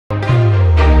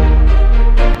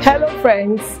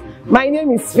friends, my name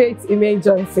is Faith Ime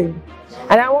Johnson,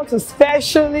 and I want to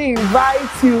specially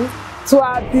invite you to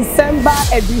our December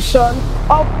edition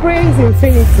of Praise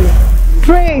Infinity.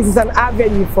 Praise is an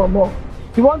avenue for more.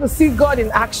 You want to see God in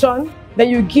action, then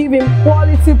you give Him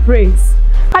quality praise.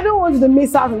 I don't want you to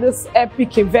miss out on this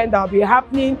epic event that will be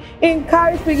happening in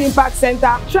Caribbean Impact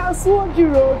Center, Transworld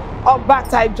Road,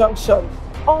 Obatai Junction,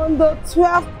 on the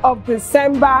 12th of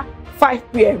December,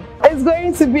 5 p.m. It's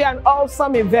going to be an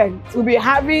awesome event. We'll be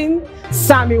having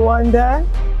Sammy Wonder,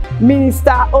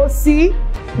 Minister O.C.,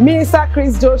 Minister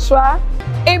Chris Joshua,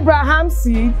 Abraham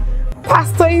Seed,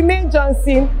 Pastor Ime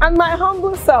Johnson, and my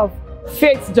humble self,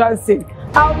 Faith Johnson.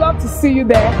 I would love to see you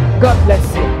there. God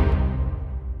bless you.